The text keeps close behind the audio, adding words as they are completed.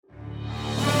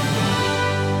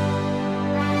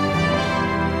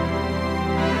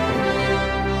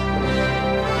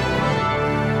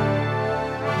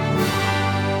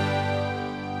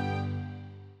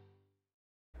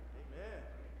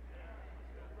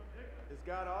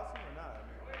God awesome or not?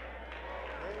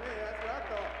 Amen. That's what I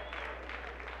thought.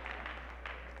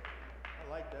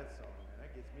 I like that song, man.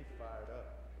 That gets me fired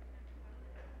up.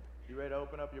 You ready to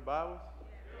open up your Bibles?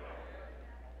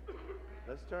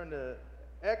 Let's turn to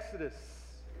Exodus.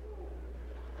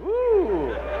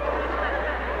 Ooh.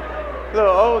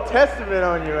 Little Old Testament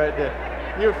on you right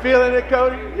there. You feeling it,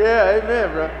 Cody? Yeah,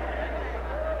 amen, bro.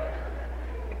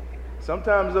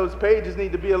 Sometimes those pages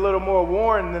need to be a little more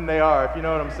worn than they are, if you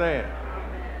know what I'm saying.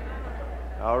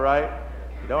 All right?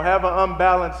 You don't have an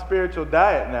unbalanced spiritual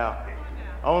diet now.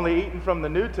 Only eating from the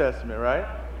New Testament, right?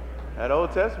 That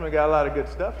Old Testament got a lot of good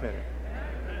stuff in it.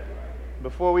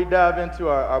 Before we dive into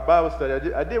our Bible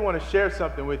study, I did want to share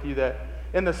something with you that,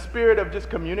 in the spirit of just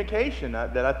communication,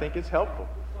 that I think is helpful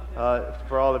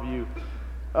for all of you.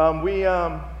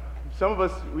 Some of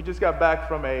us, we just got back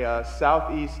from a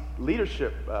Southeast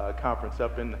Leadership Conference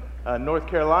up in North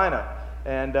Carolina,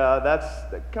 and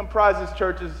that comprises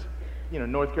churches,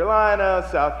 North Carolina,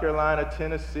 South Carolina,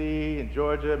 Tennessee, and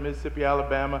Georgia, Mississippi,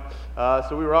 Alabama.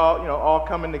 So we were all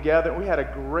coming together, and we had a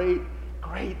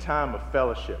great time of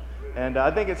fellowship. And I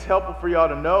think it's helpful for y'all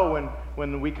to know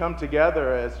when we come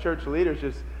together as church leaders,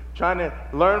 just trying to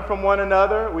learn from one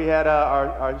another. We had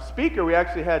our speaker, we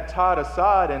actually had Todd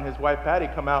Assad and his wife Patty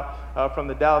come out from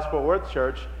the Dallas-Fort Worth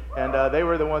church, and they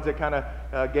were the ones that kind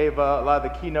of gave a lot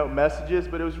of the keynote messages.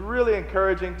 But it was really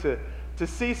encouraging to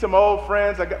see some old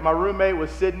friends. My roommate was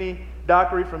Sydney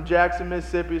Dockery from Jackson,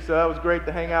 Mississippi, so that was great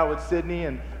to hang out with Sydney.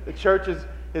 And the church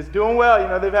is doing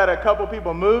well. They've had a couple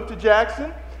people move to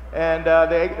Jackson, and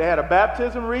they had a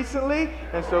baptism recently.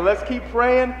 And so let's keep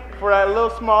praying for that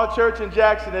little small church in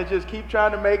Jackson and just keep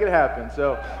trying to make it happen.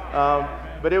 So,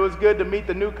 but it was good to meet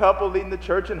the new couple leading the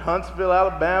church in Huntsville,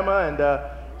 Alabama, and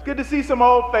it's good to see some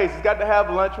old faces. Got to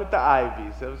have lunch with the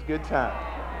Ivies. It was a good time.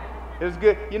 It was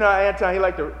good. Anton, he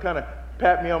liked to kind of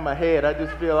pat me on my head. I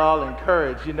just feel all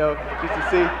encouraged, just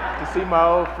to see my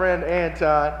old friend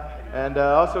Anton. And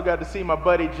also got to see my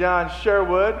buddy John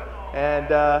Sherwood. And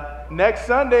next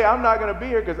Sunday, I'm not going to be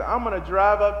here because I'm going to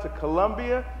drive up to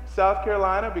Columbia, South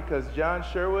Carolina, because John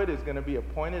Sherwood is going to be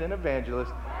appointed an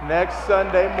evangelist next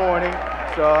Sunday morning.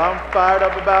 So I'm fired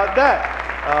up about that.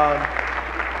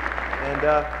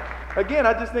 Again,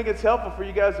 I just think it's helpful for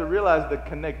you guys to realize the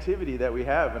connectivity that we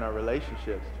have in our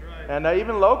relationships. And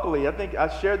even locally, I think I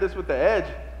shared this with the Edge.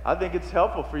 I think it's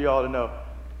helpful for you all to know.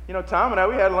 Tom and I,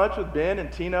 we had lunch with Ben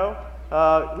and Tino.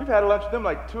 We've had lunch with them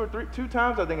like two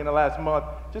times, I think, in the last month,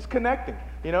 just connecting,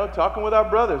 talking with our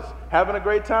brothers, having a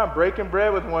great time, breaking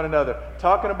bread with one another,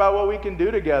 talking about what we can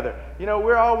do together.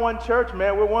 We're all one church,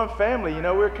 man. We're one family.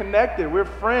 We're connected. We're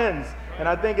friends. And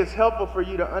I think it's helpful for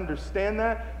you to understand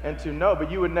that and to know,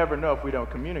 but you would never know if we don't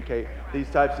communicate these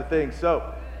types of things.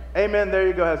 So, amen, there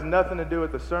you go. Has nothing to do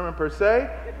with the sermon per se,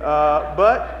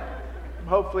 but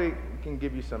hopefully it can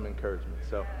give you some encouragement.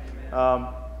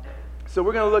 So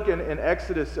we're going to look in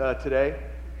Exodus today.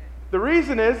 The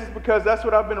reason is because that's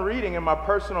what I've been reading in my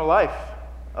personal life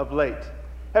of late.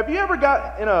 Have you ever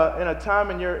got in a time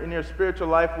in your spiritual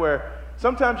life where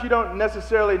sometimes you don't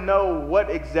necessarily know what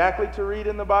exactly to read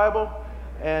in the Bible,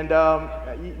 and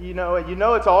you know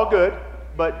it's all good,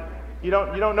 but you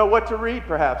don't know what to read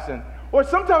perhaps, or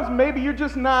sometimes maybe you're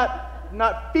just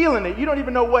not feeling it. You don't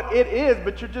even know what it is,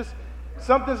 but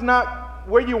something's not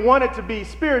where you want it to be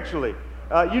spiritually.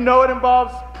 It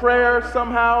involves prayer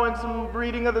somehow and some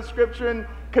reading of the scripture and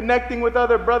connecting with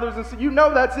other brothers and sisters.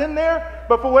 That's in there,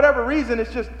 but for whatever reason,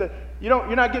 it's just that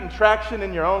you're not getting traction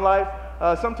in your own life.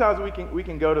 Sometimes we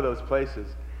can go to those places.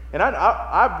 And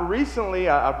I've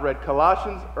read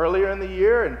Colossians earlier in the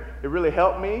year, and it really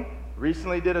helped me.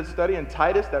 Recently did a study in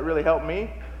Titus that really helped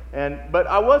me. But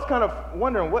I was kind of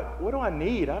wondering, what do I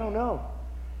need? I don't know.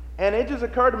 And it just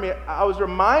occurred to me, I was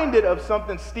reminded of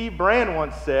something Steve Brand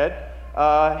once said.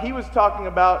 He was talking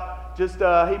about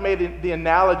he made the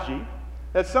analogy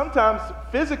that sometimes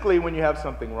physically when you have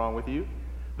something wrong with you,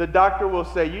 the doctor will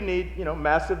say you need,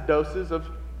 massive doses of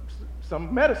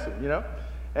some medicine,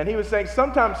 And he was saying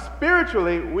sometimes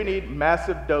spiritually we need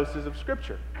massive doses of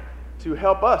scripture to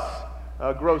help us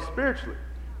grow spiritually.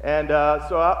 And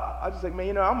so I just like,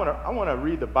 man, I want to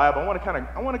read the Bible. I want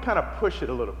to kind of push it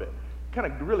a little bit, kind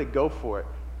of really go for it.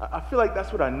 I feel like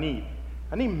that's what I need.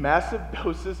 I need massive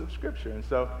doses of scripture. And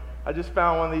so I just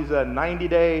found one of these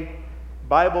 90-day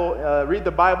Bible, read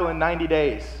the Bible in 90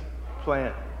 days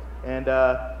plan. And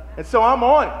so I'm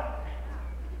on it.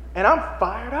 And I'm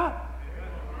fired up.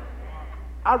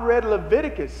 I read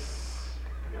Leviticus,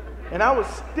 and I was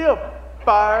still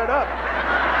fired up.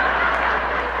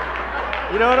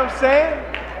 You know what I'm saying?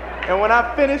 And when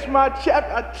I finished my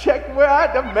chapter, I checked where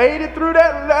I made it through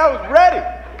that, and I was ready.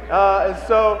 And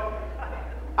so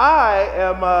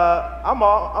I'm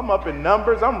up in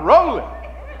numbers. I'm rolling.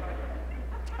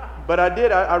 But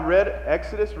I read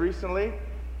Exodus recently,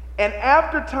 and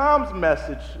after Tom's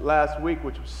message last week,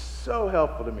 which was so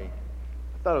helpful to me,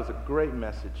 I thought it was a great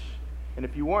message. And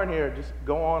if you weren't here, just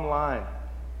go online,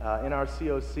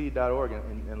 nrcoc.org,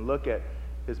 and look at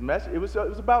his message. It was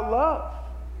about love.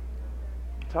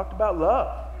 He talked about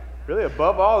love. Really,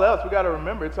 above all else, we got to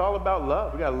remember it's all about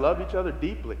love. We got to love each other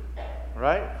deeply,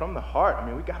 right? From the heart. I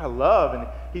mean, we got to love. And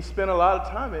he spent a lot of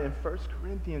time in 1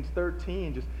 Corinthians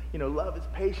 13, just, love is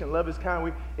patient, love is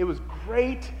kind. It was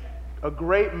a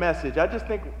great message. I just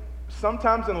think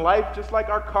sometimes in life, just like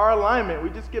our car alignment, we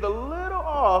just get a little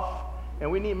off,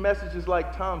 and we need messages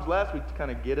like Tom's last week to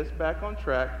kind of get us back on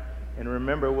track and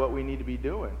remember what we need to be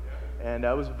doing. And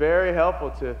it was very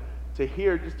helpful to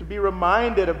hear, just to be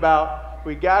reminded about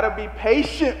we got to be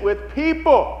patient with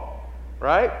people,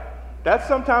 right? That's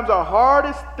sometimes our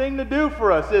hardest thing to do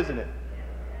for us, isn't it?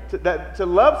 To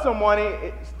love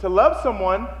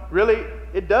someone, really,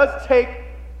 it does take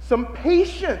some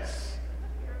patience,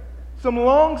 some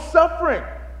long suffering.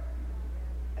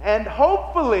 And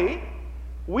hopefully,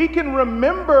 we can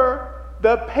remember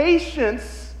the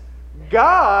patience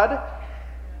God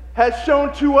has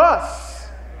shown to us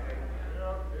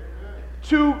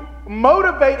to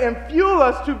motivate and fuel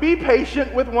us to be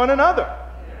patient with one another.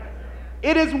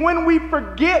 It is when we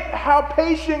forget how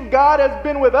patient God has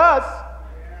been with us,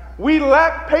 we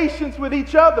lack patience with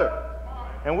each other,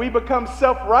 and we become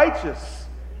self-righteous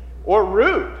or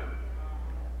rude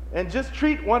and just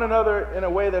treat one another in a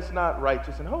way that's not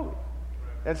righteous and holy.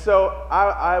 And so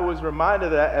I was reminded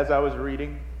of that as I was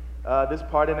reading this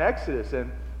part in Exodus.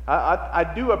 And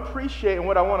I do appreciate, and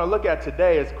what I want to look at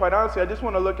today is, quite honestly, I just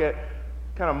want to look at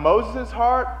kind of Moses'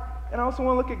 heart, and I also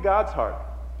want to look at God's heart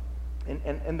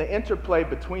and the interplay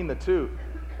between the two.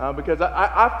 Because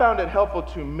I found it helpful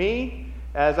to me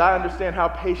as I understand how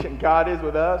patient God is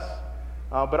with us.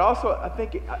 But also, I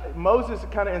think Moses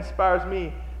kind of inspires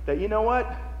me that, you know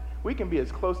what? We can be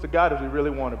as close to God as we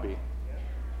really want to be.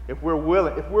 If we're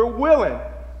willing,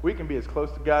 we can be as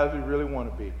close to God as we really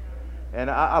want to be.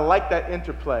 And I like that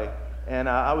interplay. And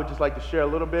I would just like to share a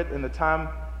little bit in the time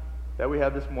that we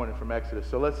have this morning from Exodus.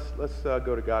 So let's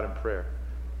go to God in prayer.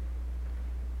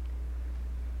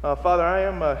 Father, I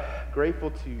am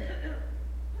grateful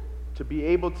to be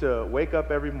able to wake up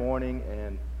every morning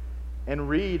and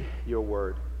read your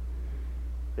word.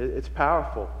 It's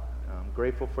powerful. I'm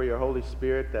grateful for your Holy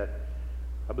Spirit that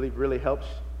I believe really helps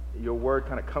your word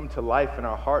kind of come to life in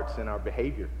our hearts and our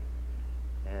behavior.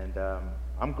 And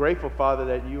I'm grateful, Father,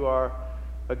 that you are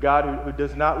a God who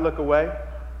does not look away,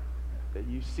 that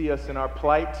you see us in our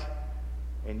plight,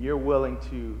 and you're willing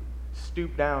to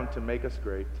stoop down to make us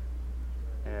great.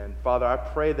 And Father, I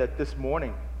pray that this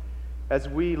morning, as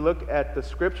we look at the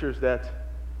scriptures, that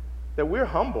we're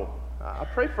humble. I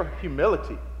pray for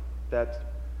humility, that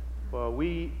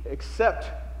we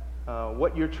accept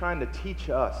what you're trying to teach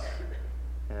us.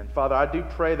 And Father, I do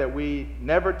pray that we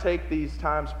never take these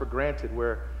times for granted,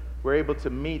 where we're able to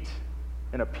meet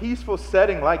in a peaceful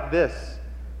setting like this,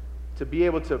 to be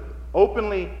able to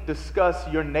openly discuss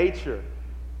your nature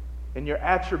and your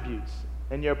attributes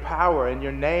and your power and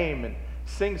your name, and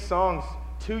sing songs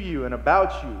to you and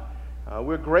about you.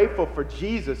 We're grateful for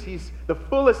Jesus. He's the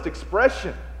fullest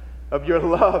expression of your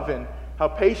love and how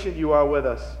patient you are with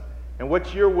us and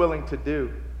what you're willing to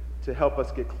do to help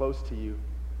us get close to you.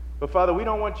 But Father, we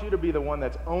don't want you to be the one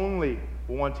that's only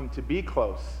wanting to be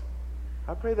close.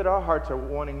 I pray that our hearts are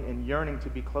wanting and yearning to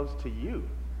be close to you,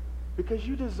 because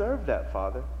you deserve that,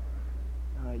 Father.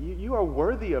 You are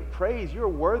worthy of praise. You're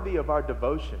worthy of our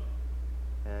devotion.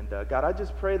 And God, I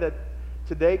just pray that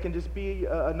today can just be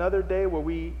another day where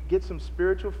we get some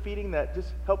spiritual feeding that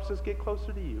just helps us get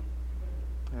closer to you.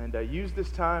 And use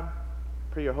this time.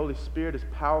 Pray your Holy Spirit is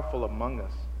powerful among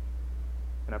us.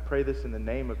 And I pray this in the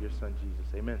name of your Son, Jesus.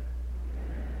 Amen.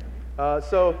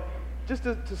 So just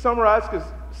to summarize, because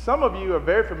some of you are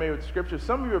very familiar with Scripture,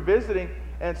 some of you are visiting,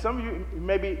 and some of you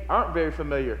maybe aren't very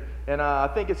familiar. And I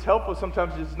think it's helpful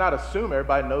sometimes to just not assume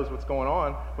everybody knows what's going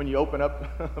on when you open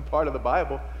up a part of the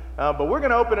Bible. But we're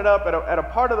going to open it up at a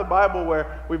part of the Bible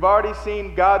where we've already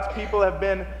seen God's people have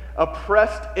been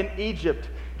oppressed in Egypt.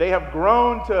 They have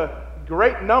grown to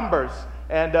great numbers,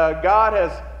 and God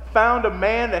has found a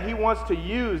man that he wants to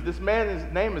use. This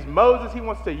man's name is Moses. He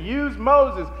wants to use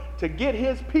Moses to get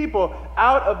his people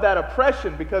out of that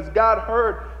oppression, because God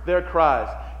heard their cries.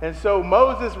 And so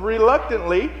Moses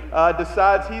reluctantly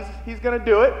decides he's going to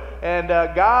do it, and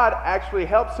God actually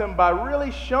helps him by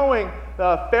really showing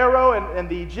Pharaoh and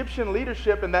the Egyptian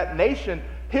leadership and that nation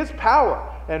his power.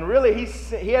 And really,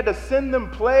 he had to send them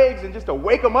plagues and just to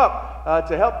wake them up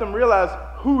to help them realize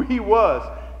who he was.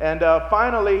 And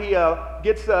finally,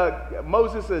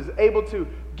 Moses is able to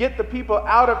get the people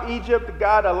out of Egypt.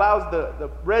 God allows the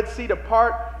Red Sea to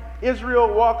part.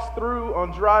 Israel walks through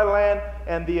on dry land,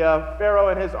 and the Pharaoh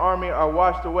and his army are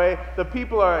washed away. The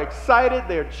people are excited.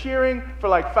 They're cheering for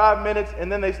like 5 minutes,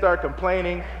 and then they start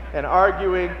complaining and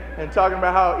arguing and talking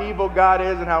about how evil God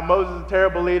is and how Moses is a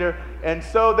terrible leader. And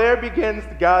so there begins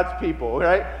God's people,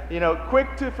 right?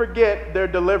 Quick to forget their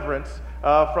deliverance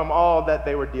from all that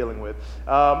they were dealing with.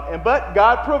 But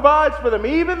God provides for them.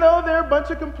 Even though they're a bunch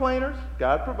of complainers,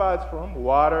 God provides for them.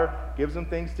 Water, gives them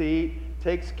things to eat,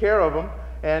 takes care of them.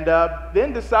 And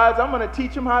then decides, I'm going to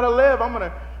teach them how to live. I'm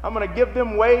going to give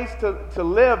them ways to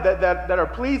live that are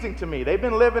pleasing to me. They've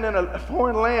been living in a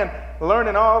foreign land,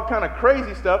 learning all kind of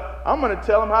crazy stuff. I'm going to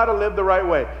tell them how to live the right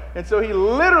way. And so he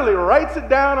literally writes it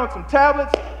down on some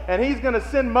tablets, and he's going to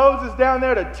send Moses down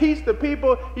there to teach the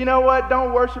people, you know what,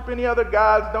 don't worship any other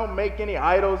gods, don't make any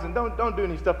idols, and don't do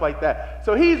any stuff like that.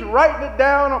 So he's writing it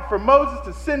down for Moses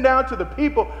to send down to the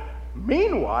people.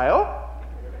 Meanwhile,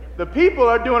 the people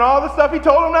are doing all the stuff he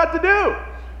told them not to do.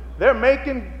 They're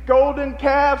making golden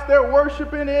calves. They're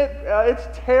worshiping it. It's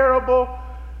terrible.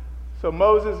 So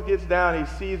Moses gets down. He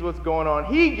sees what's going on.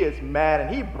 He gets mad,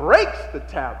 and he breaks the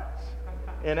tablets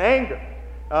in anger,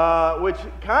 which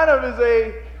kind of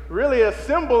is really a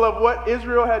symbol of what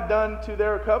Israel had done to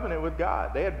their covenant with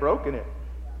God. They had broken it.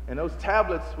 And those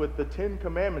tablets with the 10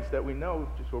 commandments that we know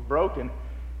just were broken,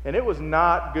 and it was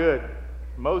not good.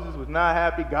 Moses was not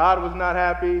happy. God was not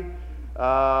happy.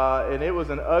 And it was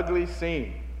an ugly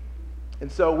scene.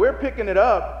 And so we're picking it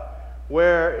up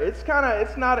where it's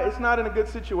not in a good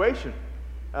situation.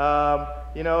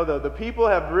 The people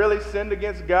have really sinned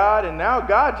against God, and now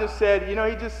God just said,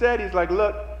 he's like,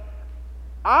 look,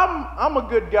 I'm a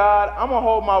good God. I'm going to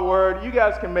hold my word. You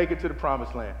guys can make it to the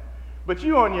promised land. But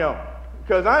you on your own,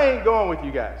 because I ain't going with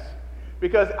you guys.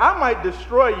 Because I might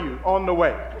destroy you on the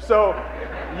way. So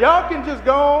y'all can just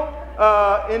go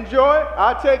on, enjoy.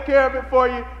 I'll take care of it for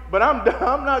you, but I'm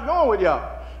not going with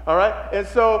y'all. All right? And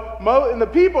so and the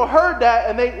people heard that,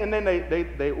 and then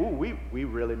we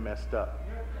really messed up.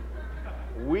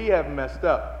 We have messed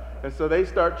up. And so they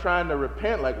start trying to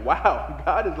repent, like, wow,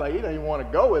 God is like, he doesn't even want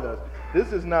to go with us.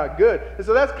 This is not good. And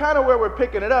so that's kind of where we're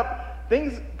picking it up.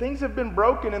 Things have been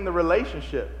broken in the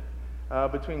relationship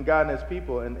between God and his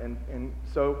people. And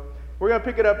so we're going to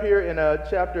pick it up here in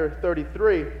chapter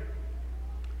 33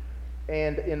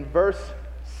 and in verse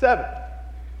 7.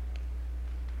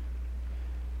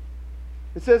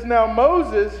 It says, now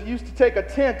Moses used to take a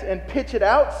tent and pitch it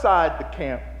outside the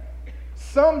camp,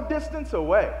 some distance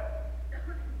away,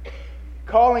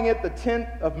 calling it the tent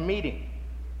of meeting.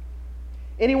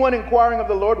 Anyone inquiring of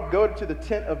the Lord would go to the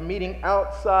tent of meeting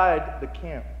outside the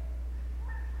camp.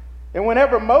 And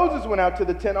whenever Moses went out to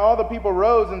the tent, all the people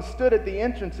rose and stood at the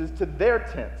entrances to their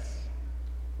tents,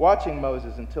 watching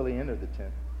Moses until he entered the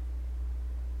tent.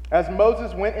 As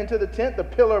Moses went into the tent, the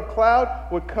pillar of cloud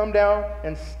would come down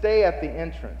and stay at the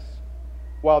entrance,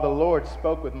 while the Lord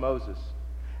spoke with Moses.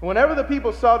 And whenever the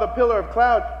people saw the pillar of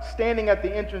cloud standing at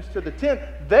the entrance to the tent,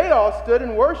 they all stood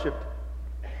and worshipped,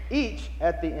 each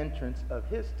at the entrance of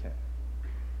his tent.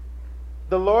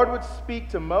 The Lord would speak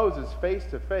to Moses face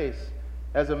to face,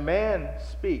 as a man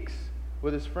speaks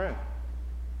with his friend.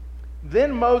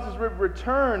 Then Moses would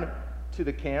return to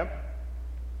the camp,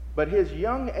 but his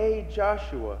young aide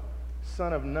Joshua,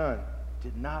 son of Nun,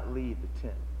 did not leave the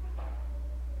tent.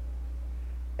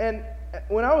 And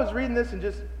when I was reading this and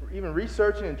just even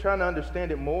researching and trying to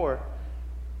understand it more,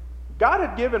 God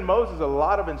had given Moses a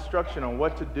lot of instruction on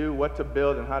what to do, what to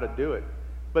build, and how to do it.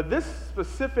 But this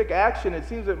specific action, it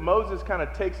seems that Moses kind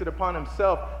of takes it upon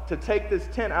himself to take this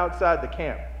tent outside the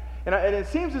camp. And it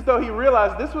seems as though he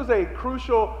realized this was a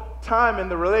crucial time in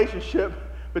the relationship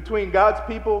between God's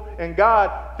people and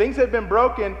God. Things had been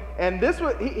broken, and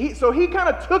so he kind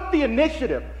of took the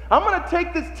initiative. I'm going to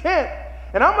take this tent,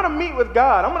 and I'm going to meet with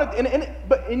God.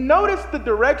 But notice the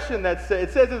direction it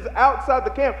says it's outside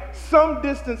the camp, some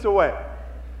distance away.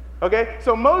 Okay,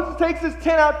 so Moses takes his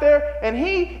tent out there, and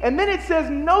then it says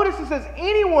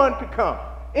anyone could come.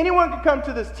 Anyone could come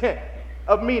to this tent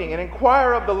of meeting and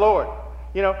inquire of the Lord.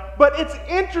 But it's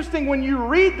interesting when you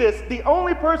read this, the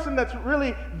only person that's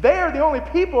really there, the only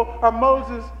people are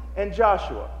Moses and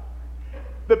Joshua.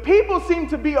 The people seem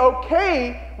to be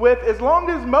okay with, as long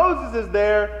as Moses is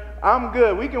there, I'm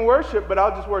good. We can worship, but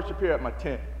I'll just worship here at my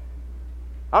tent.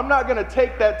 I'm not going to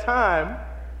take that time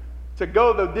to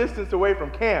go the distance away from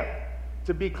camp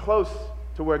to be close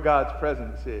to where God's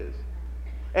presence is.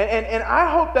 And I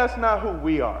hope that's not who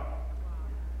we are.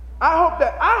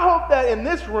 I hope that in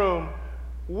this room,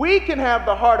 we can have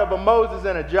the heart of a Moses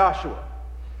and a Joshua.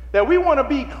 That we want to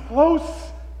be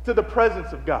close to the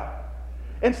presence of God.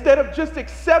 Instead of just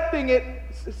accepting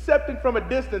from a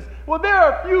distance. Well, there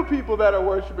are a few people that are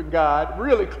worshiping God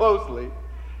really closely.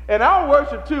 And I'll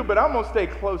worship too, but I'm going to stay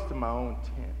close to my own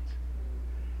tent.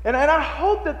 And I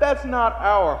hope that that's not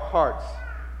our hearts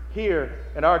here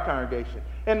in our congregation.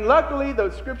 And luckily, the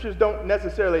scriptures don't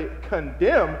necessarily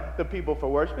condemn the people for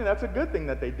worshiping. That's a good thing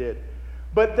that they did.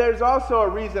 But there's also a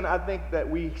reason I think that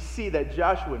we see that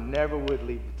Joshua never would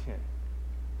leave the tent.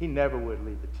 He never would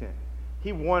leave the tent.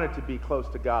 He wanted to be close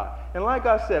to God. And like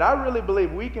I said, I really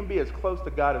believe we can be as close to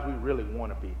God as we really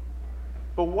want to be.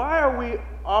 But why are we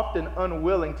often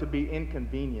unwilling to be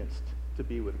inconvenienced to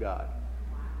be with God?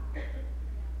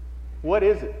 What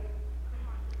is it?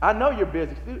 I know you're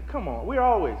busy. Come on,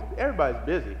 everybody's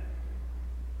busy.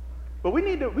 But we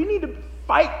need to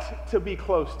fight to be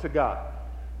close to God.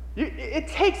 It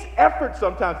takes effort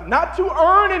sometimes not to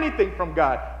earn anything from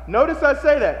God. Notice I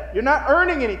say that. You're not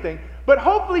earning anything, but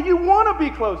hopefully you want to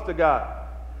be close to God.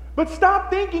 But stop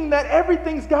thinking that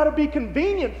everything's got to be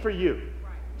convenient for you.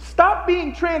 Stop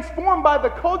being transformed by the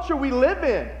culture we live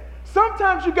in.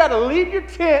 Sometimes you got to leave your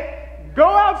tent, go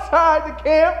outside the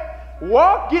camp,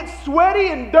 walk, get sweaty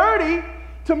and dirty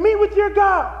to meet with your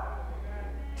God,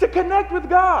 to connect with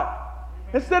God.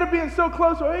 Instead of being so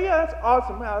close, oh yeah, that's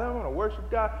awesome, man, I want to worship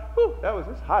God. Whew,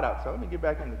 it's hot outside, let me get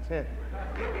back in the tent.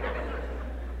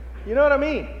 You know what I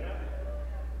mean?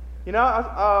 You know,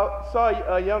 I saw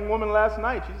a young woman last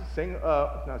night. She's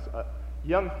a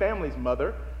young family's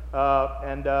mother,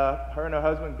 and her and her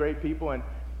husband, great people, and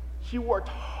she worked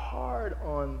hard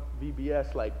on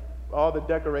VBS, like all the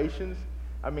decorations,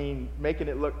 making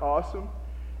it look awesome.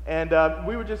 And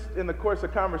we were just in the course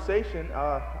of conversation,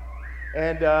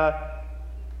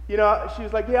 you know, she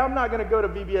was like, yeah, I'm not going to go to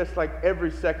VBS like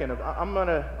every second. I'm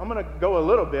gonna go a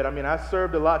little bit. I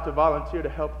served a lot to volunteer to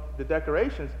help the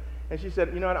decorations. And she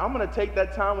said, you know what, I'm going to take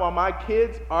that time while my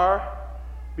kids are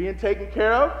being taken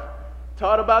care of,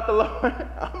 taught about the Lord.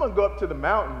 I'm going to go up to the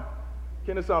mountain,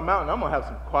 Kennesaw Mountain. I'm going to have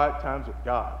some quiet times with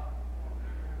God.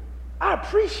 I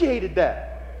appreciated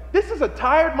that. This is a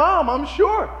tired mom, I'm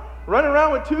sure. Running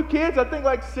around with two kids, I think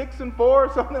like 6 and 4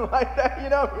 or something like that.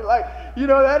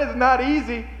 That is not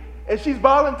easy. And she's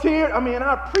volunteered.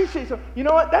 I appreciate it. You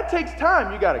know what? That takes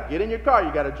time. You got to get in your car.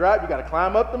 You got to drive. You got to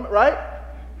climb up them, right?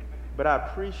 But I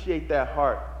appreciate that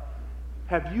heart.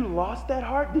 Have you lost that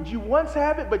heart? Did you once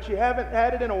have it, but you haven't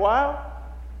had it in a while?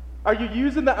 Are you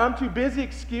using the I'm too busy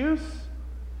excuse?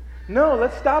 No,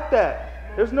 let's stop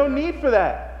that. There's no need for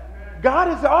that.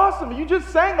 God is awesome. You just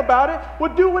sang about it.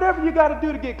 Well, do whatever you got to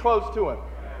do to get close to Him.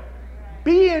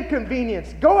 Be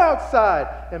inconvenienced. Go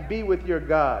outside and be with your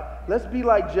God. Let's be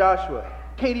like Joshua.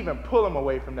 Can't even pull him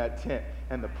away from that tent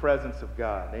and the presence of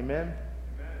God. Amen?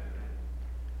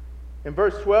 In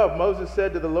verse 12, Moses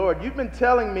said to the Lord, you've been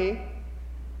telling me,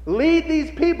 lead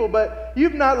these people, but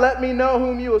you've not let me know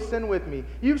whom you will send with me.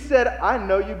 You've said, I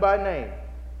know you by name,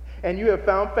 and you have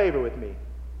found favor with me.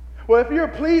 Well, if you're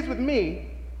pleased with me,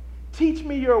 teach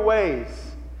me your ways,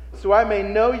 so I may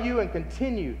know you and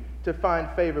continue to find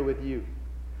favor with you.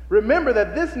 Remember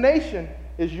that this nation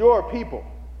is your people.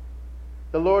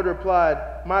 The Lord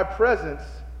replied, my presence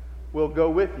will go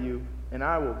with you, and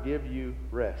I will give you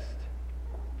rest.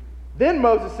 Then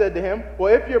Moses said to him,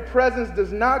 well, if your presence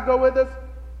does not go with us,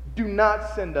 do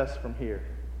not send us from here.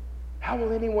 How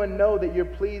will anyone know that you're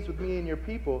pleased with me and your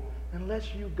people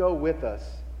unless you go with us?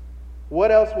 What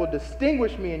else will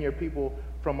distinguish me and your people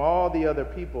from all the other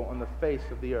people on the face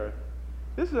of the earth?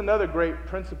 This is another great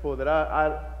principle that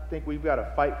I think we've got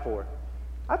to fight for.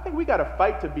 I think we got to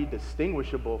fight to be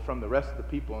distinguishable from the rest of the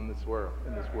people in this world.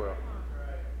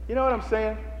 You know what I'm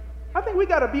saying? I think we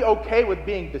got to be okay with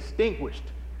being distinguished,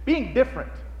 being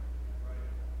different.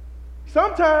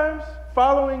 Sometimes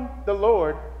following the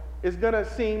Lord is going to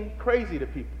seem crazy to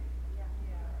people.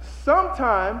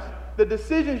 Sometimes the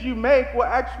decisions you make will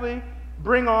actually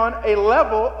bring on a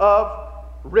level of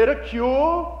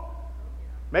ridicule,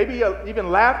 maybe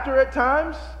even laughter at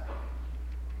times.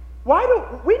 Why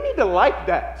do we need to like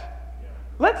that?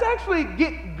 Let's actually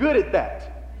get good at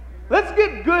that. Let's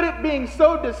get good at being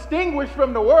so distinguished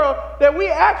from the world that we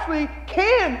actually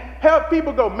can help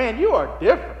people go, man, you are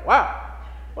different. Wow.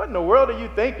 What in the world are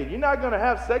you thinking? You're not going to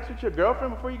have sex with your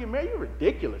girlfriend before you get married? You're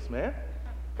ridiculous, man.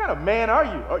 What kind of man are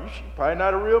you? Oh, you're probably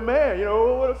not a real man. You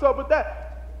know, what's up with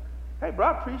that? Hey, bro,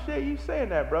 I appreciate you saying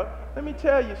that, bro. Let me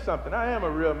tell you something. I am a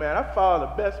real man. I follow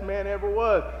the best man ever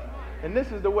was. And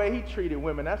this is the way he treated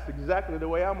women. That's exactly the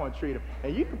way I'm going to treat them.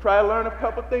 And you can probably learn a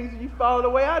couple things if you follow the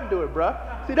way I do it, bro.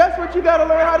 See, that's what you got to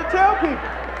learn how to tell people.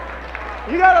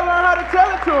 You got to learn how to tell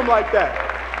it to him like that.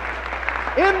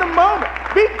 In the moment.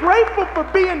 Be grateful for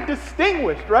being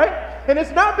distinguished, right? And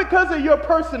it's not because of your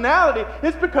personality.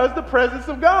 It's because of the presence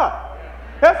of God.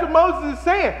 That's what Moses is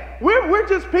saying. We're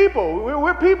just people.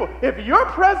 We're people. If your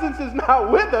presence is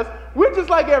not with us, we're just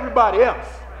like everybody else.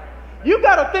 You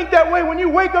got to think that way when you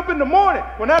wake up in the morning.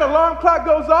 When that alarm clock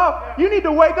goes off, you need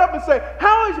to wake up and say,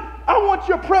 I want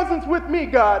your presence with me,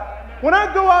 God. When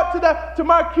I go out to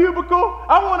my cubicle,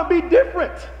 I want to be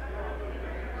different.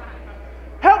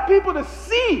 Help people to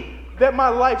see that my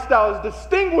lifestyle is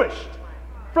distinguished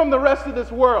from the rest of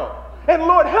this world. And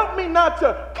Lord, help me not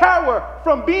to cower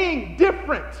from being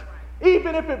different,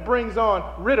 even if it brings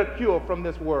on ridicule from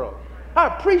this world. I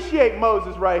appreciate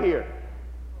Moses right here.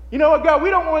 You know what, God?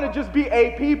 We don't want to just be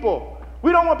a people.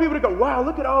 We don't want people to go, wow,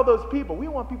 look at all those people. We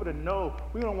want people to know.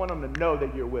 We don't want them to know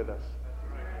that you're with us.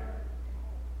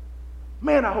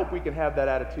 Man, I hope we can have that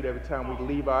attitude every time we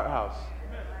leave our house.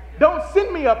 Don't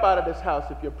send me up out of this house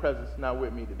if your presence is not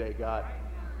with me today, God.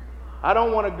 I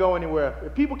don't want to go anywhere.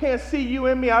 If people can't see you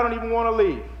in me, I don't even want to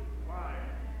leave.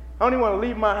 I don't even want to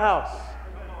leave my house.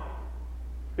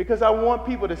 Because I want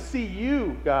people to see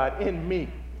you, God, in me.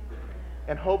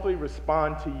 And hopefully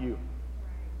respond to you.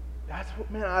 That's what,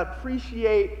 man, I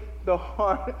appreciate the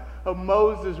heart of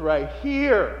Moses right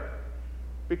here.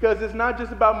 Because it's not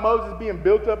just about Moses being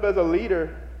built up as a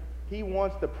leader. He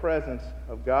wants the presence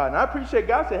of God. And I appreciate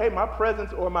God saying, hey, my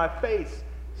presence or my face,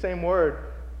 same word,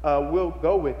 will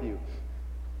go with you.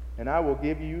 And I will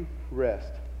give you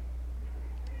rest.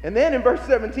 And then in verse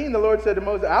 17, the Lord said to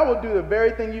Moses, I will do the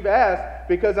very thing you've asked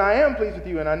because I am pleased with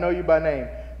you and I know you by name.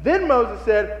 Then Moses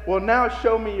said, well, now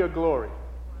show me your glory.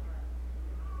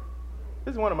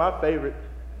 This is one of my favorite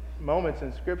moments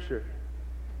in Scripture.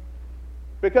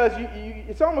 Because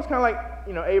it's almost kind of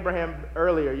like, Abraham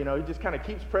earlier, he just kind of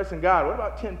keeps pressing God. What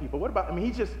about 10 people?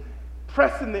 He's just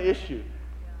pressing the issue.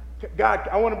 God,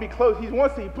 I want to be close. He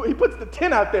puts the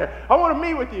 10 out there. I want to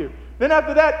meet with you. Then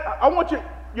after that, I want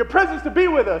your presence to be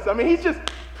with us. He's just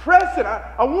pressing.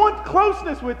 I want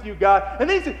closeness with you, God. And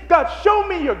then he said, God, show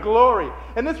me your glory.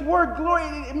 And this word glory,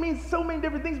 it means so many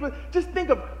different things, but just think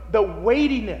of the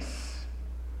weightiness,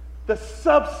 the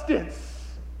substance.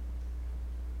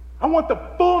 I want the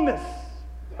fullness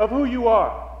of who you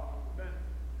are.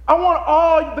 I want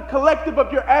all the collective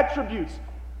of your attributes,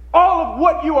 all of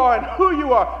what you are and who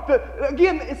you are.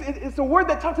 Again, it's a word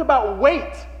that talks about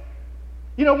weight.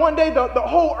 One day the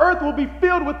whole earth will be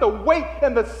filled with the weight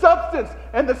and the substance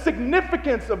and the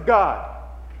significance of God.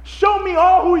 Show me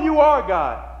all who you are,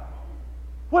 God.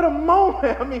 What a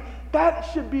moment. That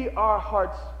should be our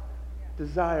heart's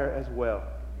desire as well.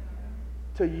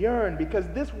 To yearn, because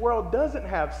this world doesn't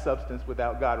have substance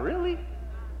without God. Really?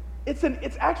 It's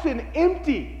actually an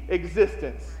empty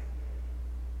existence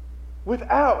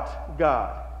without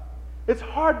God. It's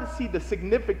hard to see the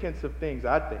significance of things,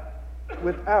 I think,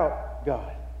 without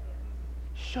God.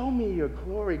 Show me your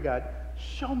glory, God.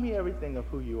 Show me everything of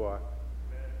who you are.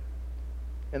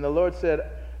 And the Lord said,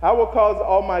 I will cause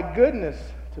all my goodness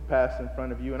to pass in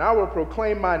front of you, and I will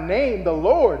proclaim my name, the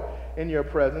Lord, in your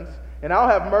presence. And I'll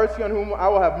have mercy on whom I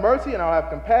will have mercy, and I'll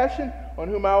have compassion on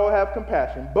whom I will have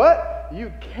compassion. But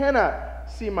you cannot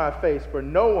see my face, for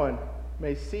no one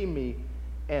may see me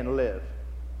and live.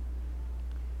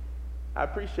 I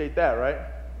appreciate that, right?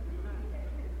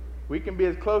 We can be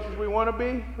as close as we want to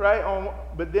be, right?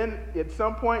 But then at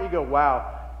some point you go,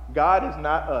 wow, God is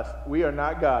not us. We are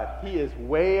not God. He is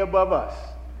way above us.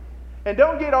 And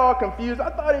don't get all confused. I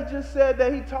thought he just said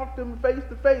that he talked to him face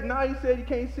to face. Now he said you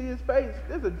can't see his face.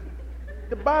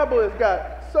 The Bible has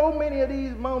got so many of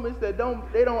these moments that don't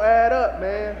add up,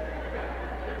 man.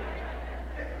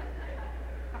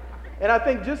 And I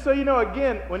think just so you know,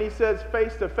 again, when he says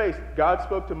face to face, God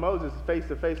spoke to Moses face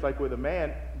to face like with a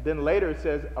man. Then later it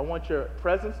says, I want your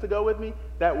presence to go with me.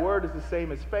 That word is the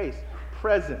same as face,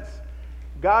 presence.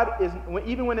 God is,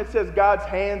 even when it says God's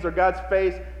hands or God's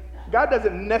face, God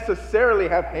doesn't necessarily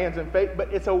have hands and face,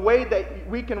 but it's a way that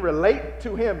we can relate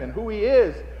to him and who he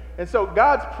is. And so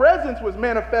God's presence was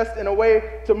manifest in a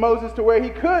way to Moses to where he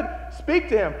could speak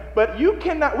to him. But we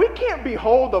can't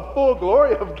behold the full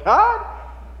glory of God.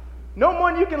 No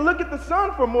more than you can look at the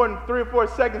sun for more than 3 or 4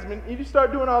 seconds. You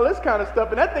start doing all this kind of stuff,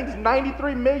 and that thing's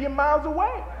 93 million miles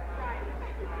away.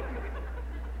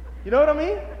 You know what I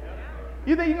mean?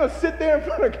 You think you're going to sit there in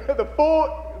front of the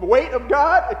full weight of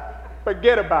God?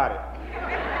 Forget about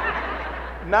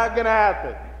it. Not going to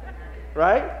happen.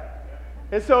 Right?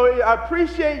 And so I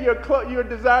appreciate your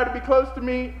desire to be close to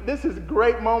me. This is a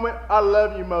great moment. I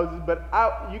love you, Moses, but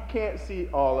you can't see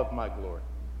all of my glory.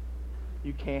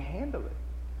 You can't handle it.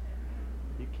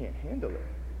 You can't handle it.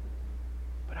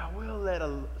 but I will let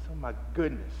some of my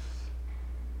goodness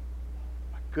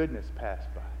pass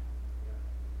by.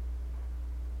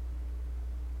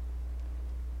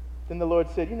 Then the Lord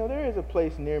said, there is a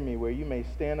place near me where you may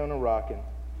stand on a rock, and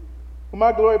when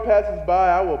my glory passes by,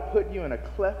 I will put you in a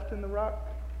cleft in the rock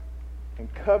and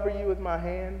cover you with my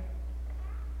hand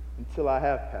until I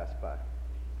have passed by.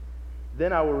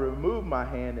 Then I will remove my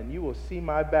hand, and you will see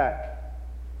my back,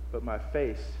 but my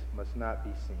face must not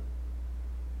be seen.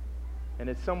 And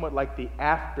it's somewhat like the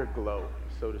afterglow,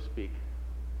 so to speak.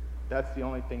 That's the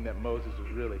only thing that Moses was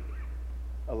really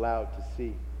allowed to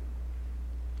see.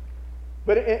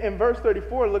 But in verse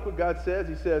 34, look what God says.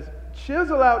 He says,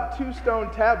 chisel out 2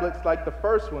 stone tablets like the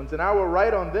first ones, and I will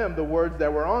write on them the words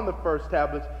that were on the first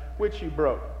tablets, which you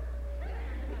broke.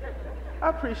 I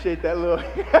appreciate that little...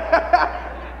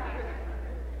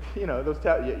 those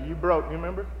tablets, you broke, you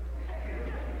remember?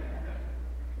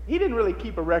 He didn't really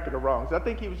keep a record of wrongs. I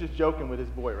think he was just joking with his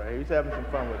boy, right? He was having some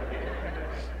fun with it.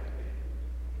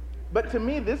 But to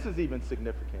me, this is even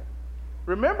significant.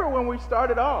 Remember when we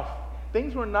started off,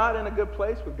 things were not in a good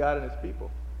place with God and his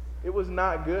people. It was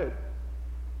not good.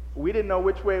 We didn't know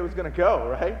which way it was going to go,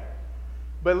 right?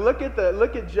 But look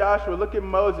at Joshua, look at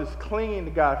Moses clinging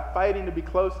to God, fighting to be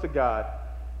close to God.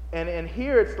 And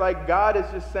here it's like God is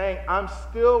just saying, I'm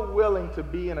still willing to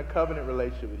be in a covenant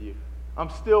relationship with you.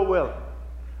 I'm still willing.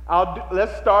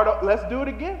 Let's do it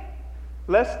again.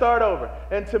 Let's start over.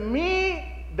 And to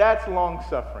me, that's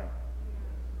long-suffering.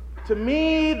 To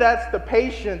me, that's the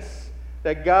patience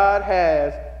that God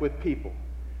has with people.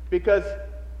 Because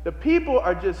the people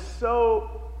are just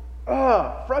so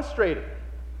frustrated.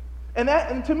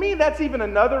 And to me, that's even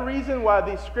another reason why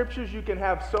these scriptures, you can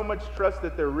have so much trust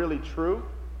that they're really true.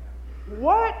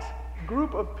 What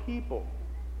group of people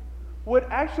would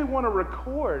actually want to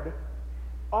record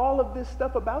all of this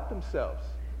stuff about themselves?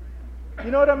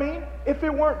 You know what I mean? If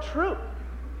it weren't true.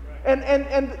 And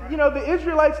the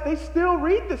Israelites, they still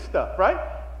read this stuff, right?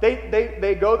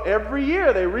 They go every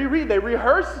year, they reread, they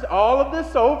rehearse all of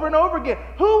this over and over again.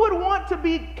 Who would want to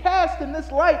be cast in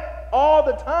this light all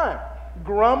the time?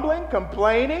 Grumbling,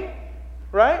 complaining,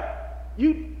 right?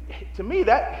 To me,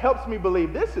 that helps me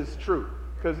believe this is true.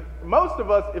 Because most of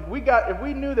us, if we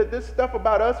knew that this stuff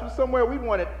about us was somewhere, we'd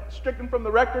want it stricken from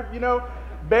the record,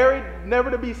 buried, never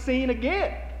to be seen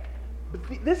again.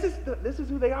 But this is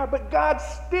who they are. But God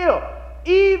still,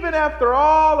 even after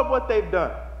all of what they've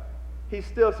done, he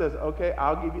still says, okay,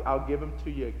 I'll give them to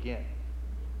you again.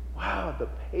 Wow, the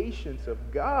patience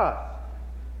of God.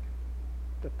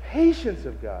 The patience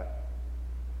of God.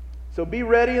 So be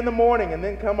ready in the morning and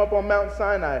then come up on Mount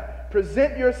Sinai.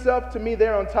 Present yourself to me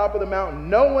there on top of the mountain.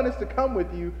 No one is to come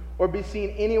with you or be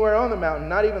seen anywhere on the mountain.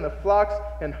 Not even the flocks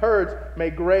and herds may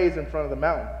graze in front of the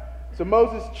mountain. So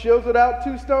Moses chiseled out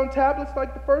 2 stone tablets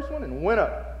like the first one and went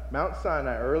up Mount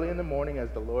Sinai early in the morning as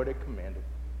the Lord had commanded.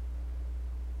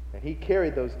 And he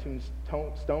carried those 2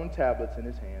 stone tablets in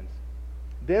his hands.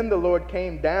 Then the Lord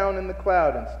came down in the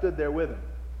cloud and stood there with him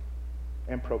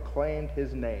and proclaimed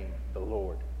his name, the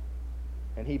Lord.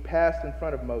 And he passed in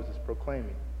front of Moses,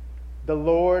 proclaiming, the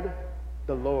Lord,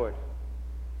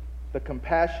 the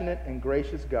compassionate and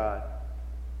gracious God,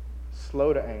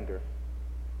 slow to anger,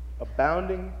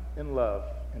 abounding in love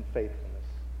and faithfulness,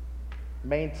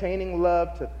 maintaining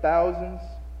love to thousands,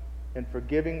 and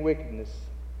forgiving wickedness,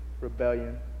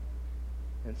 rebellion,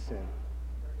 and sin.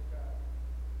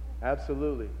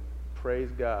 Absolutely.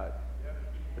 Praise God.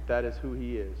 That is who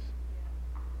he is.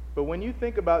 But when you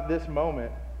think about this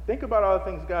moment, think about all the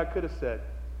things God could have said.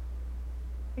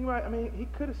 Think about, he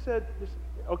could have said,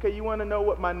 okay, you want to know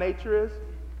what my nature is?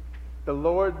 The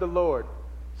Lord,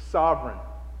 sovereign,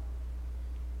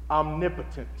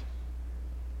 omnipotent.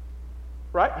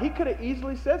 Right? He could have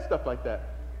easily said stuff like that.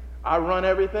 I run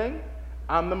everything.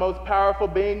 I'm the most powerful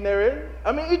being there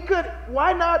is. He could.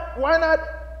 Why not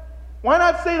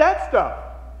say that stuff?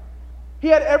 He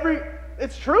had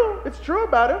it's true. It's true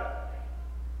about him.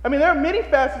 There are many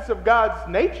facets of God's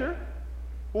nature.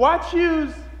 Why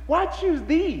choose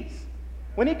these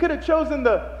when he could have chosen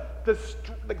the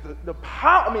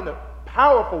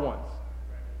powerful ones?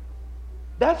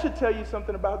 That should tell you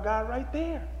something about God right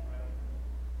there.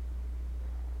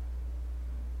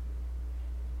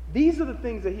 These are the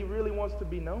things that he really wants to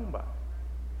be known by.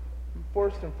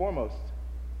 First and foremost,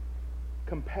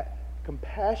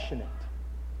 compassionate.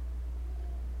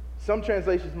 Some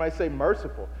translations might say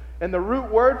merciful. And the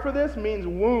root word for this means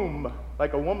womb,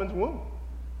 like a woman's womb.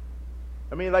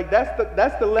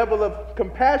 That's the level of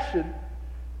compassion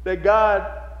that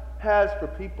God has for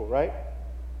people, right?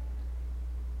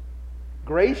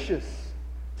 Gracious,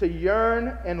 to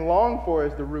yearn and long for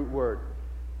is the root word.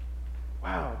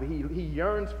 Wow, he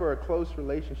yearns for a close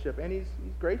relationship, and he's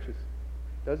gracious.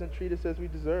 Doesn't treat us as we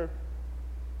deserve.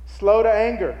 Slow to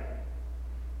anger.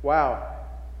 Wow.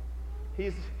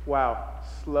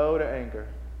 Slow to anger.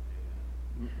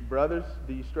 Brothers,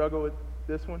 do you struggle with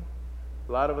this one?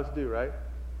 A lot of us do, right?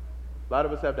 A lot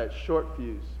of us have that short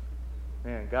fuse.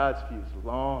 Man, God's fuse is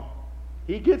long.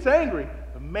 He gets angry,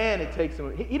 but man, it takes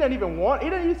him. He doesn't even want.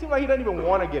 It doesn't seem like he doesn't even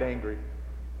want to get angry.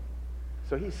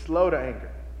 So he's slow to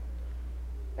anger.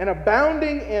 And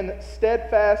abounding in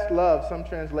steadfast love. Some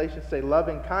translations say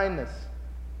loving kindness.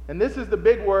 And this is the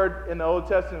big word in the Old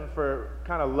Testament for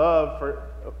kind of love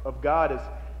of God is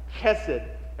chesed.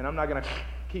 And I'm not going to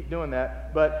keep doing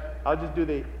that, but I'll just do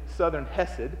the southern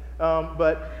hesed.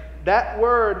 But that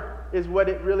word is what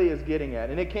it really is getting at.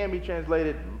 And it can be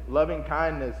translated loving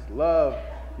kindness, love,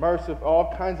 mercy,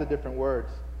 all kinds of different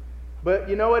words. But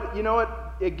you know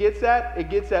what it gets at? It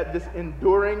gets at this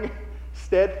enduring,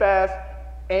 steadfast,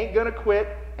 ain't gonna quit,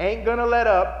 ain't gonna let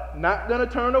up, not gonna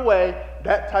turn away,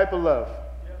 that type of love.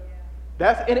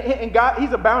 And God,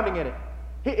 he's abounding in it.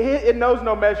 It knows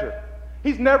no measure.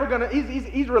 He's never gonna,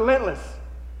 he's relentless.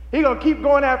 He's going to keep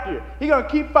going after you. He's going to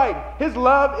keep fighting. His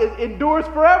love endures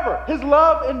forever. His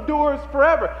love endures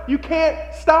forever. You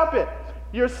can't stop it.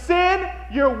 Your sin,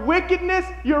 your wickedness,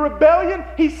 your rebellion,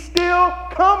 he's still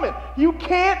coming. You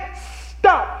can't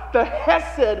stop the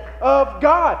hesed of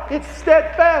God. It's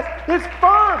steadfast. It's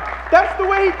firm. That's the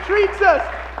way he treats us.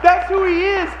 That's who he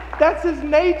is. That's his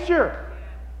nature.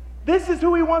 This is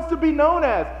who he wants to be known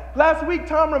as. Last week,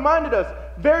 Tom reminded us,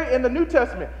 in the New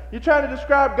Testament, you're trying to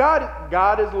describe God.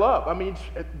 God is love.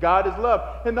 God is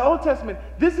love. In the Old Testament,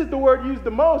 this is the word used the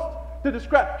most to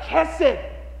describe Hesed.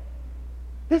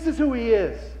 This is who he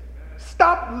is.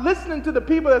 Stop listening to the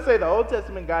people that say the Old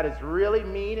Testament God is really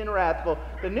mean and wrathful.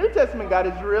 The New Testament God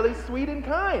is really sweet and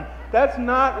kind. That's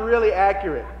not really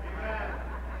accurate.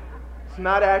 It's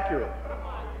not accurate.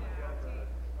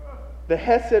 The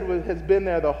Hesed has been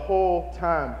there the whole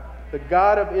time. The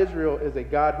God of Israel is a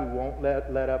God who won't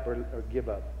let up or give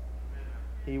up.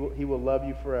 He will love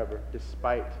you forever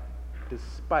despite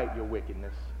your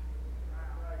wickedness.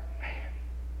 Man,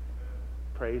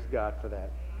 praise God for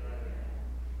that.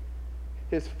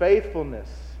 His faithfulness,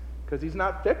 because he's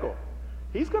not fickle.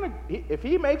 If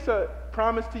he makes a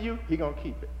promise to you, he's going to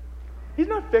keep it. He's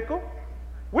not fickle.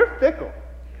 We're fickle.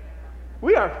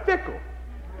 We are fickle.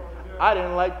 I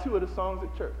didn't like 2 of the songs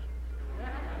at church.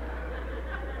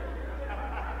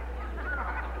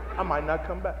 I might not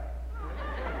come back.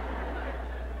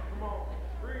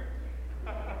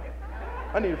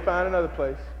 I need to find another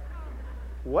place.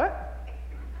 What?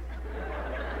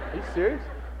 Are you serious?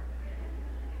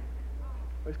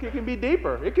 It can be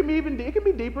deeper. It can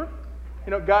be deeper.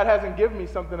 You know, God hasn't given me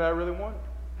something that I really wanted.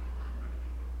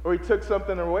 Or he took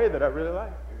something away that I really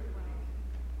like.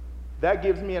 That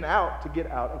gives me an out to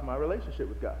get out of my relationship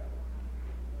with God.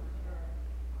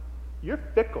 You're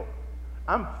fickle.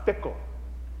 I'm fickle.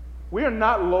 We are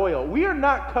not loyal. We are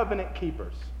not covenant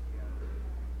keepers.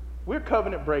 We're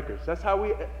covenant breakers. That's how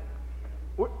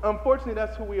unfortunately,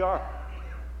 that's who we are.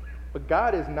 But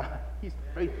God is not. He's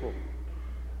faithful.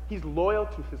 He's loyal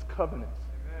to his covenants.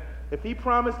 If he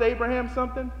promised Abraham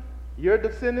something, your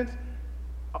descendants,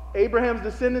 Abraham's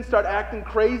descendants start acting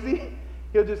crazy,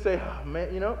 he'll just say, oh,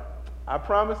 man, I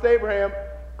promised Abraham,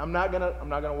 I'm not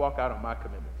gonna walk out on my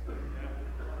commitments.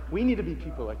 We need to be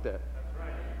people like that.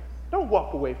 Don't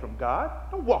walk away from God.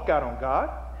 Don't walk out on God.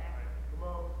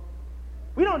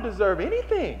 We don't deserve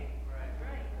anything.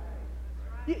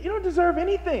 You don't deserve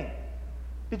anything.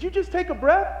 Did you just take a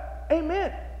breath?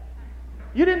 Amen.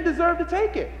 You didn't deserve to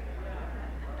take it.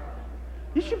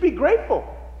 You should be grateful.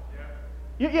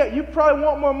 You probably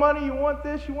want more money. You want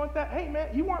this. You want that. Hey, man,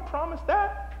 you weren't promised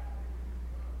that.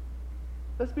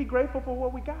 Let's be grateful for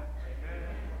what we got.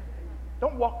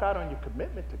 Don't walk out on your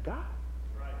commitment to God.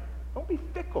 Don't be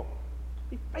fickle.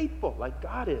 Be faithful like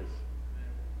God is.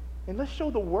 And let's show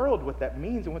the world what that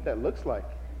means and what that looks like.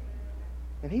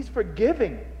 And he's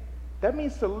forgiving. That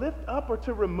means to lift up or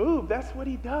to remove. That's what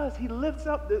he does. He lifts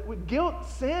up with guilt,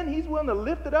 sin. He's willing to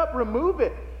lift it up, remove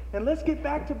it. And let's get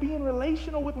back to being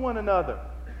relational with one another.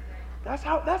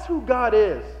 That's who God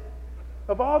is.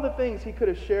 Of all the things he could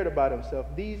have shared about himself,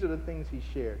 these are the things he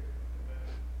shared.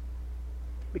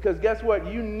 Because guess what?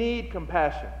 You need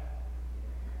compassion.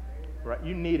 Right?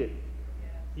 You need it.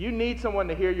 You need someone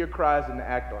to hear your cries and to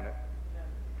act on it.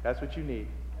 That's what you need.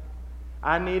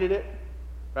 I needed it,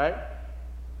 right?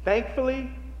 Thankfully,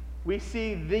 we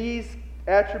see these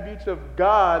attributes of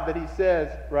God that he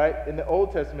says, right, in the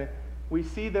Old Testament, we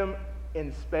see them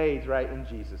in spades, right, in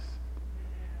Jesus.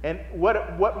 And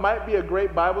what might be a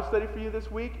great Bible study for you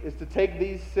this week is to take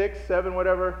these 6, 7,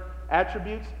 whatever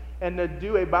attributes and to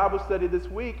do a Bible study this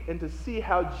week and to see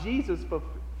how Jesus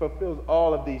fulfills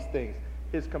all of these things.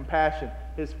 His compassion,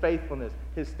 his faithfulness,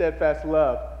 his steadfast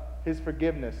love, his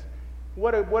forgiveness.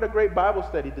 What a great Bible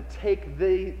study to take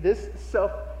this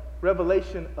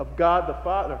self-revelation of God the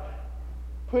Father,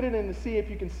 put it in to see if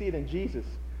you can see it in Jesus.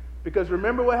 Because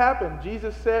remember what happened.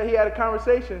 Jesus said, he had a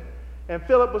conversation, and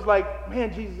Philip was like,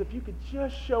 man, Jesus, if you could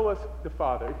just show us the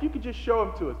Father. If you could just show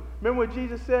him to us. Remember what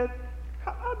Jesus said?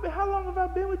 How long have I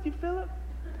been with you, Philip?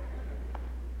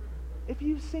 If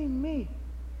you've seen me,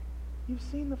 you've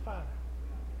seen the Father.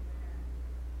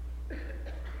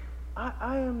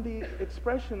 I am the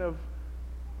expression of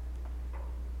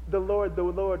the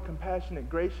Lord, compassionate,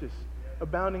 gracious,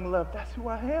 abounding love. That's who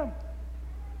I am.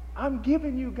 I'm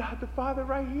giving you God the Father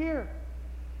right here.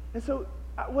 And so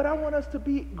what I want us to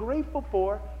be grateful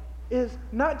for is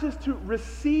not just to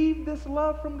receive this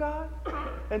love from God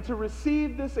and to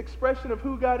receive this expression of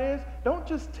who God is. Don't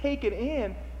just take it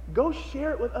in. Go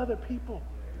share it with other people.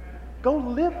 Go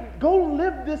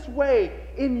live this way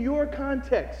in your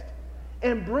context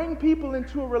and bring people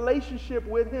into a relationship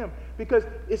with him, because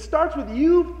it starts with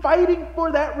you fighting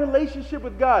for that relationship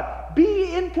with God.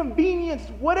 Be inconvenienced,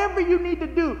 whatever you need to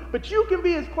do, but you can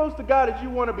be as close to God as you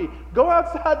want to be. Go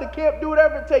outside the camp, do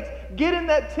whatever it takes. Get in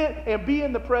that tent and be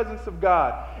in the presence of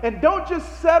God. And don't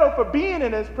just settle for being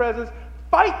in his presence.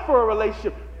 Fight for a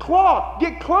relationship. Claw,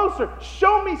 get closer.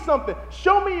 Show me something.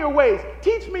 Show me your ways.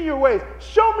 Teach me your ways.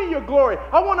 Show me your glory.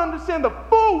 I want to understand the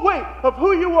full weight of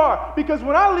who you are, because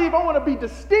when I leave, I want to be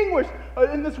distinguished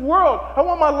in this world. I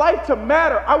want my life to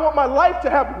matter. I want my life to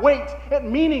have weight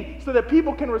and meaning so that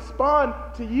people can respond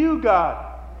to you,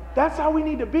 God. That's how we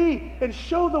need to be, and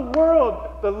show the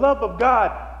world the love of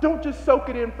God. Don't just soak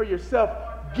it in for yourself.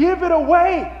 Give it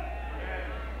away.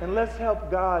 And let's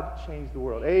help God change the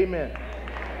world. Amen.